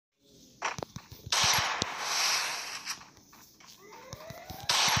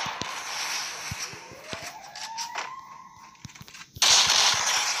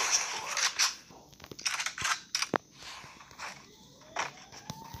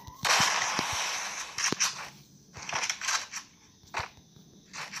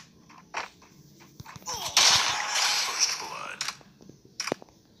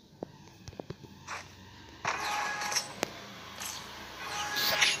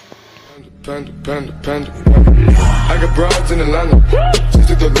Panda. I got broads in Atlanta, just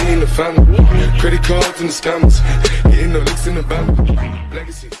to throw me in the family. Credit cards and the scammers, getting no licks in the band.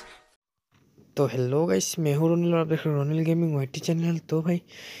 Legacies. तो hello guys, मैं हूँ रोनिल और आप देख रहे हो Ronil gaming YT channel. तो भाई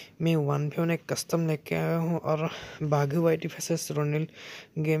मैं 1v1 एक कस्टम लेके आया हूँ और बागी वाईटी वर्सेस रोनिल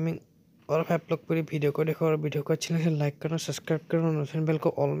गेमिंग। और भाई आप लोग पूरी वीडियो को देखो और वीडियो को अच्छी लगे लाइक करना, सब्सक्राइब करना और नोटिफिकेशन बेल को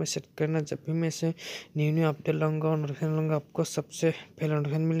ऑल में सेट करना। जब भी मैं से न्यू अपडेट लाऊंगा और नोटिफिकेशन लूँगा आपको सबसे पहले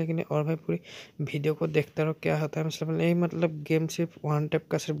नोटिफिकेशन मिलेगी नहीं। और भाई पूरी वीडियो को देखते रहो क्या होता है। मतलब गेम सिर्फ वन टाइप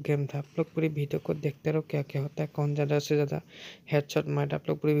का सिर्फ गेम था। आप लोग पूरी वीडियो को देखते रहो क्या क्या होता है, कौन ज़्यादा से ज़्यादा हेडशॉट मारता है। आप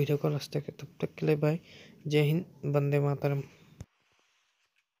लोग पूरी वीडियो को लास्ट तक, तब तक के लिए भाई जय Hind, Vande Mataram.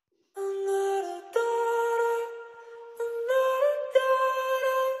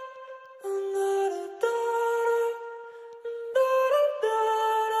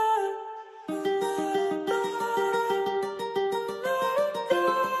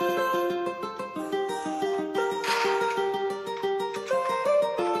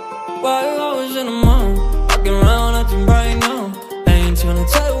 Why you always in the mood? Walking around acting right now. I ain't tryna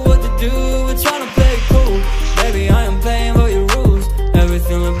tell you what to do, we're tryna play it cool. Baby, I am playing by your rules.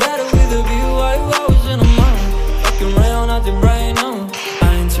 Everything look better with a view. Why you always in the mood? Walking around acting right now.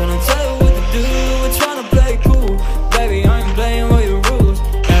 I ain't tryna tell you what to do, we're tryna play it cool. Baby, I am playing by your rules.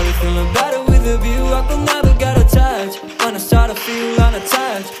 Everything look better with a view. I could never get attached. When I start to feel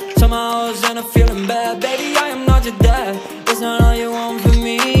unattached, somehow I was in a feeling bad. Baby, I am not your dad. That's not all you want from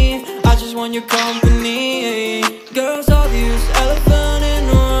me. I just want your company. Girls obvious, elephant in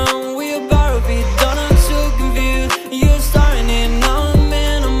the room. We about to be done, I'm so confused. You're starting it, now I'm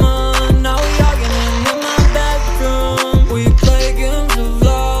in a mood. Now we're arguing in my bedroom. We play games of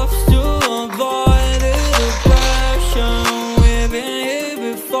love to avoid the depression. We've been here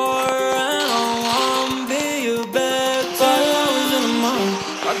before and I won't be your bed. But I was in the mood,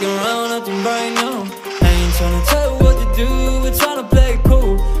 walking around acting right now. I ain't tryna tell you what to do, we're tryna play it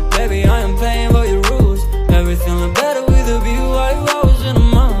cool. Baby, I am playing by your rules. Everything look better with a view. Why you always in the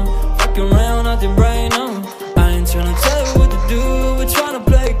mood? Fucking around acting right now. I ain't tryna tell you what to do, we're tryna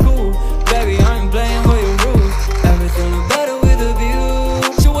play it cool. Baby, I am playing by your rules. Everything look better with a view.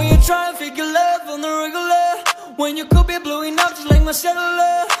 So when you try and figure love on the regular, when you could be blowing up just like my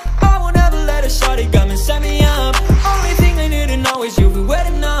cellular, I won't ever let a shawty got me, set me up. Only thing I need to know is you be wet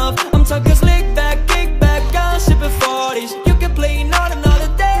enough. I'm talking slick back, kick back, gun sipping 40s. You can play another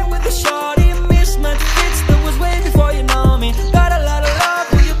day with a shawty. Mismatch fits that was way before you know me. Got a lot of love,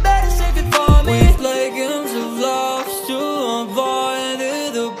 but you better save it for me. We play games of love to avoid the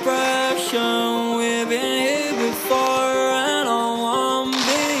depression. We've been here before and I won't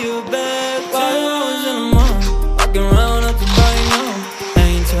be your bed. Why you always in the mood? Walking around acting right now. I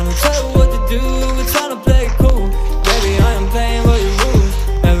ain't tryna tell you what to do, we're tryna play it cool. Baby, I am playing by your rules.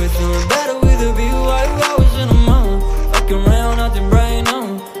 Everything look better with a view. Why you always in the mood? Walking around acting right now.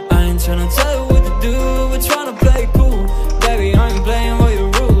 I ain't tryna tell you what to do, we're tryna play it cool. Baby, I ain't playing by your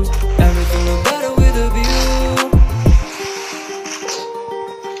rules. Everything look better with a view.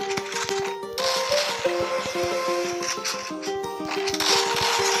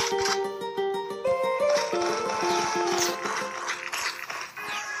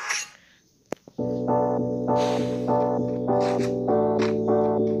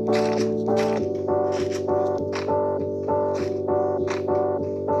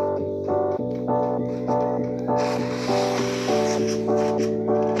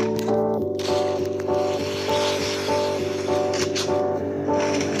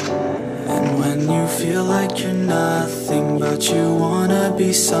 When you feel like you're nothing, but you wanna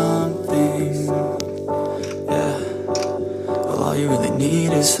be something, yeah. Well, all you really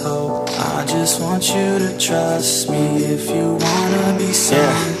need is hope. I just want you to trust me if you wanna be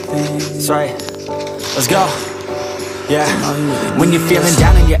something. Yeah, that's right. Let's go. Yeah, when you're feeling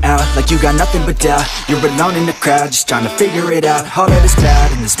down and you're out, like you got nothing but doubt, you're alone in the crowd, just trying to figure it out. All of this cloud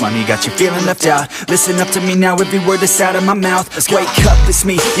and this money got you feeling left out. Listen up to me now, every word that's out of my mouth. Wake up, it's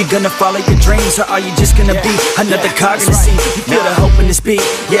me, you're gonna follow your dreams, or are you just gonna be another cog in the sea? You feel the hope in this beat,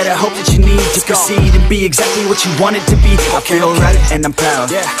 yeah, the hope that you need to proceed and be exactly what you want it to be. I feel right and I'm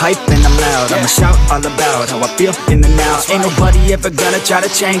proud, hype and I'm loud. I'ma shout all about how I feel in the now. Ain't nobody ever gonna try to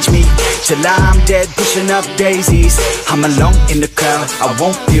change me, till I'm dead pushing up daisies. I'm alone in the crowd, I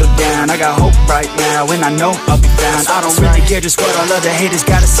won't feel down. I got hope right now and I know I'll be found. I don't really care just what all other haters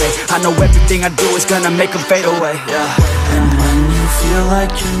gotta say. I know everything I do is gonna make them fade away, yeah. And when you feel like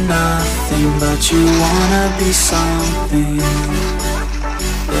you're nothing, but you wanna be something,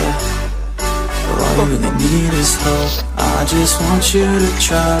 yeah. Well, all you really need is hope. I just want you to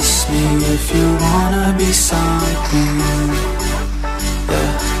trust me if you wanna be something,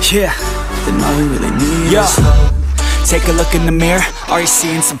 yeah. Yeah. then all you really need is hope. Take a look in the mirror, are you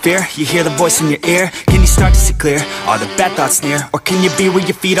seeing some fear? You hear the voice in your ear, can you start to see clear? Are the bad thoughts near? Or can you be where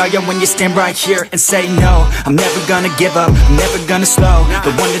your feet are, yeah, when you stand right here and say no? I'm never gonna give up, I'm never gonna slow.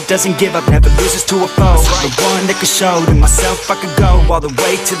 The one that doesn't give up, never loses to a foe. The one that can show to myself I could go all the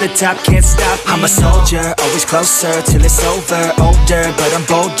way to the top, can't stop me. I'm a soldier, always closer till it's over. Older, but I'm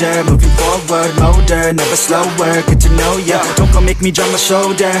bolder, moving forward, motor, never slower. Good to know ya, don't go make me drop my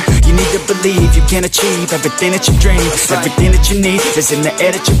shoulder. You need to believe you can achieve everything that you dream. Everything that you need is in the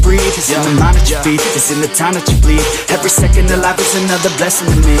air that you breathe. It's in the mind that you feed, it's in the time that you bleed. Every second of life is another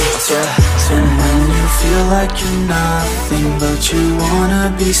blessing to me. And when you feel like you're nothing, but you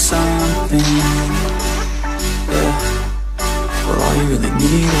wanna be something, yeah, well, all you really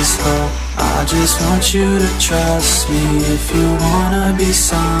need is hope. I just want you to trust me if you wanna be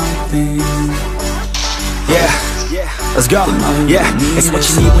something. Yeah, let's go. Yeah, it's what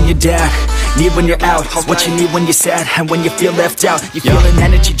you need when you're down, need when you're out. It's what you need when you're sad and when you feel left out. You feel an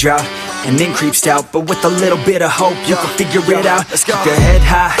energy drought and then creeps out, but with a little bit of hope you can figure it out. Keep your head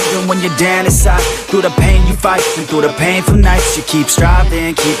high even when you're down inside. Through the pain you fight and through the painful nights you keep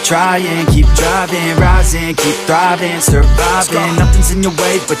striving, keep trying, keep driving, rising, keep thriving, surviving. Nothing's in your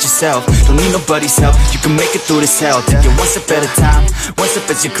way but yourself, don't need nobody's help. You can make it through this hell. Take it one step at a time, one step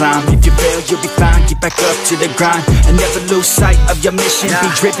as you climb. If you fail you'll be fine, get back up to the grind and never lose sight of your mission. Be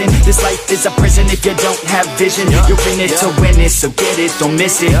driven, this life is a prison if you don't have vision. You're in it to win it, so get it, don't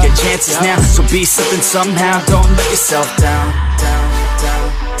miss it. Your chances now, so be something somehow. Don't let yourself down.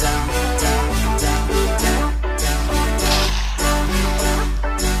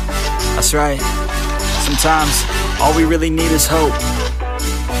 That's right. Sometimes all we really need is hope.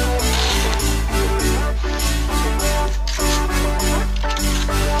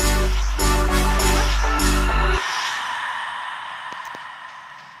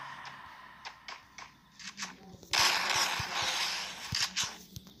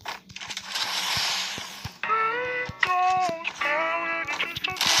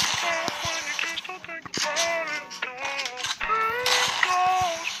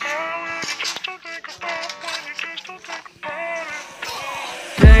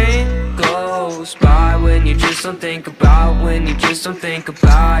 Pain goes by when you just don't think about, when you just don't think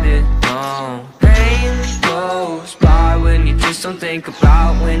about it, no. Pain goes by when you just don't think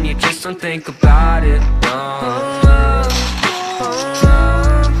about, when you just don't think about it, no.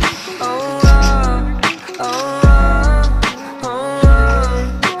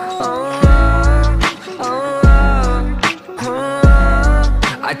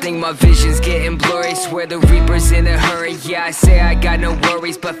 I think my vision's getting blurry, swear the Reaper's in a hurry. Yeah, I say I got no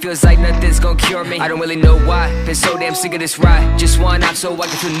worries, but feels like nothing's gonna cure me. I don't really know why, been so damn sick of this ride. Just one off so I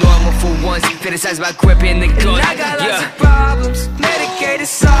can feel normal for once. Fantasize about gripping the gun. And I got lots of problems, medicated,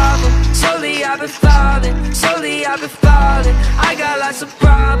 solve them. Slowly I've been falling, slowly I've been falling. I got lots of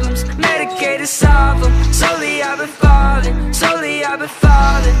problems, medicated, solve them. Slowly I've been falling, slowly I've been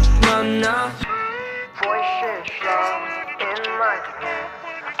falling. No, no. Voices loud in my head,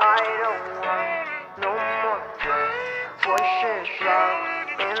 I don't want no more drugs. Voices loud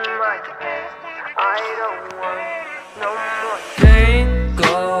in my head, I don't want no more. Pain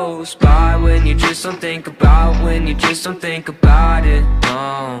goes by when you just don't think about, when you just don't think about it,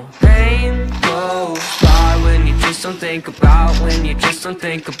 no. Pain goes by when you just don't think about, when you just don't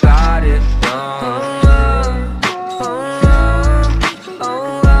think about it, no.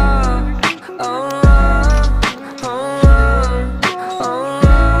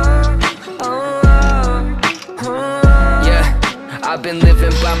 I've been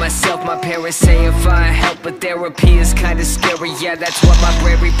living by myself, my parents saying find help, but therapy is kinda scary, yeah, that's what my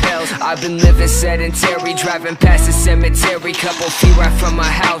brain repels. I've been living sedentary, driving past the cemetery, couple feet right from my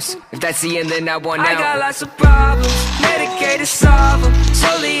house. If that's the end, then I want out. I got lots of problems, medicated, solve them.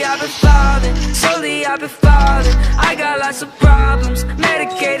 Slowly I've been falling, slowly I've been falling. I got lots of problems,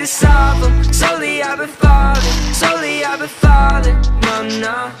 medicated, solve them. Slowly I've been falling, slowly I've been falling. No,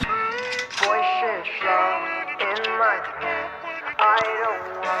 no. Voices loud in my head, I don't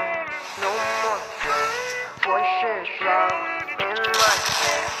want no more drugs. Voices loud in my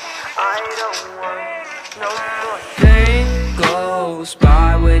head, I don't want no more. Pain goes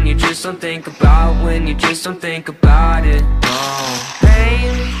by when you just don't think about, when you just don't think about it, no.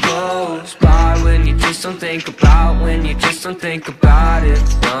 Pain goes by when you just don't think about, when you just don't think about it,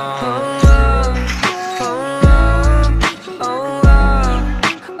 no.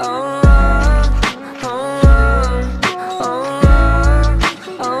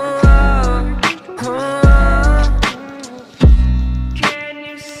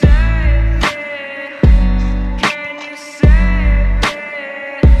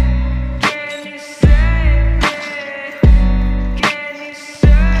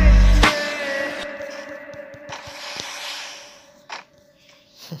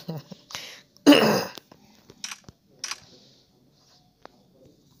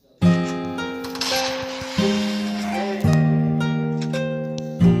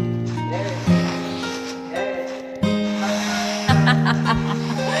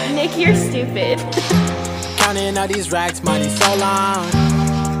 these racks, money so long.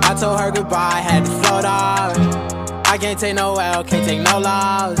 I told her goodbye, had to float off. I can't take no L, can't take no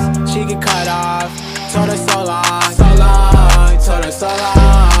loss. She get cut off, told her so long, so long, told her so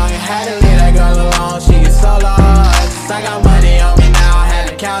long. Had to leave that girl alone, she get so lost. I got money on me now, had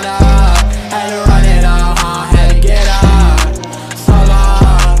to count up. Had to run it up, had to get up. So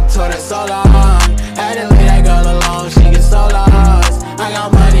long, told her so long. Had to leave that girl alone, she get so lost. I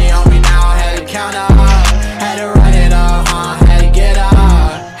got money on me now, had to count up. Had to run it up, had to get up.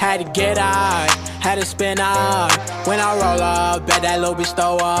 Had to get out, had to spin out. When I roll up, bet that little bitch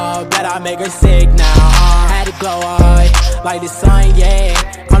throw up. Bet I make her sick now, had to glow up like the sun, yeah.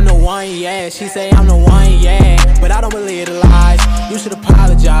 I'm the one, yeah. She say I'm the one, yeah. But I don't believe the lies. You should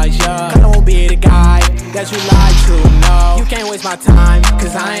apologize, yeah. I don't be the guy that you lied to, no. You can't waste my time,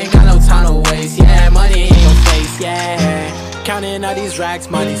 cause I ain't got no time to waste, yeah. Money in your face, yeah. Counting all these racks,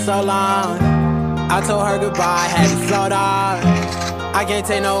 money so long. I told her goodbye, had to float off. I can't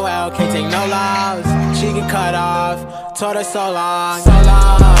take no L, can't take no loss. She get cut off, told her so long, so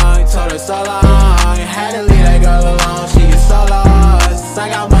long, told her so long. Had to leave that girl alone, she get so lost. I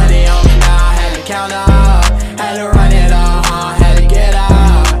got money on me now, had to count up. Had to run it up, had to get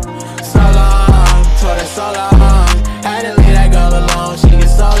out. So long, told her so long. Had to leave that girl alone, she get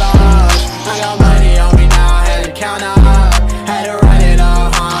so lost. I got money on me now, had to count up. Had to run it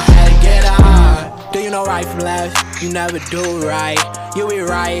up, had to get out. Do you know right from left? You never do right. You be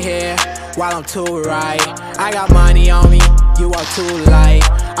right here while I'm too right. I got money on me, you walk too light.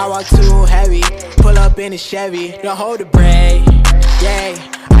 I walk too heavy, pull up in a Chevy. Don't hold the brake, yeah.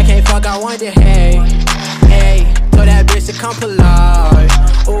 I can't fuck, I want the hey, hey. Told that bitch to come pull up,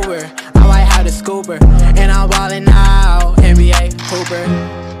 Uber. I might have the scooper, and I'm ballin' now, NBA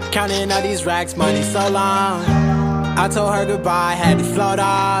Hooper. Counting all these racks, money so long. I told her goodbye, had to float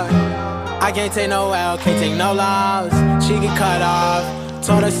off. I can't take no L, can't take no loss. She get cut off,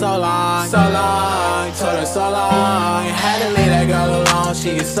 told her so long, so long, told her so long. Had to leave that girl alone,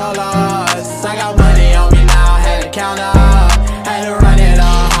 she get so lost. I got money on me now, had to count up. Had to run it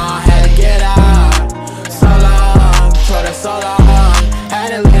up, had to get out. So long, told her so long. Had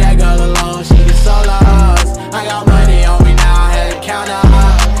to leave that girl alone, she get so lost. I got money on me now, had to count up.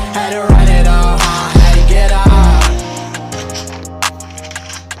 Had to run it up, had to get out.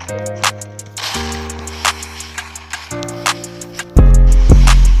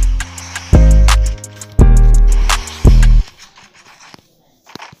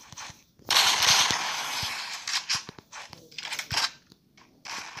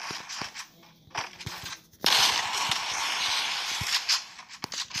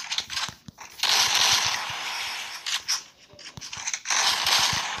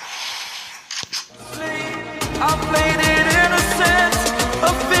 I'm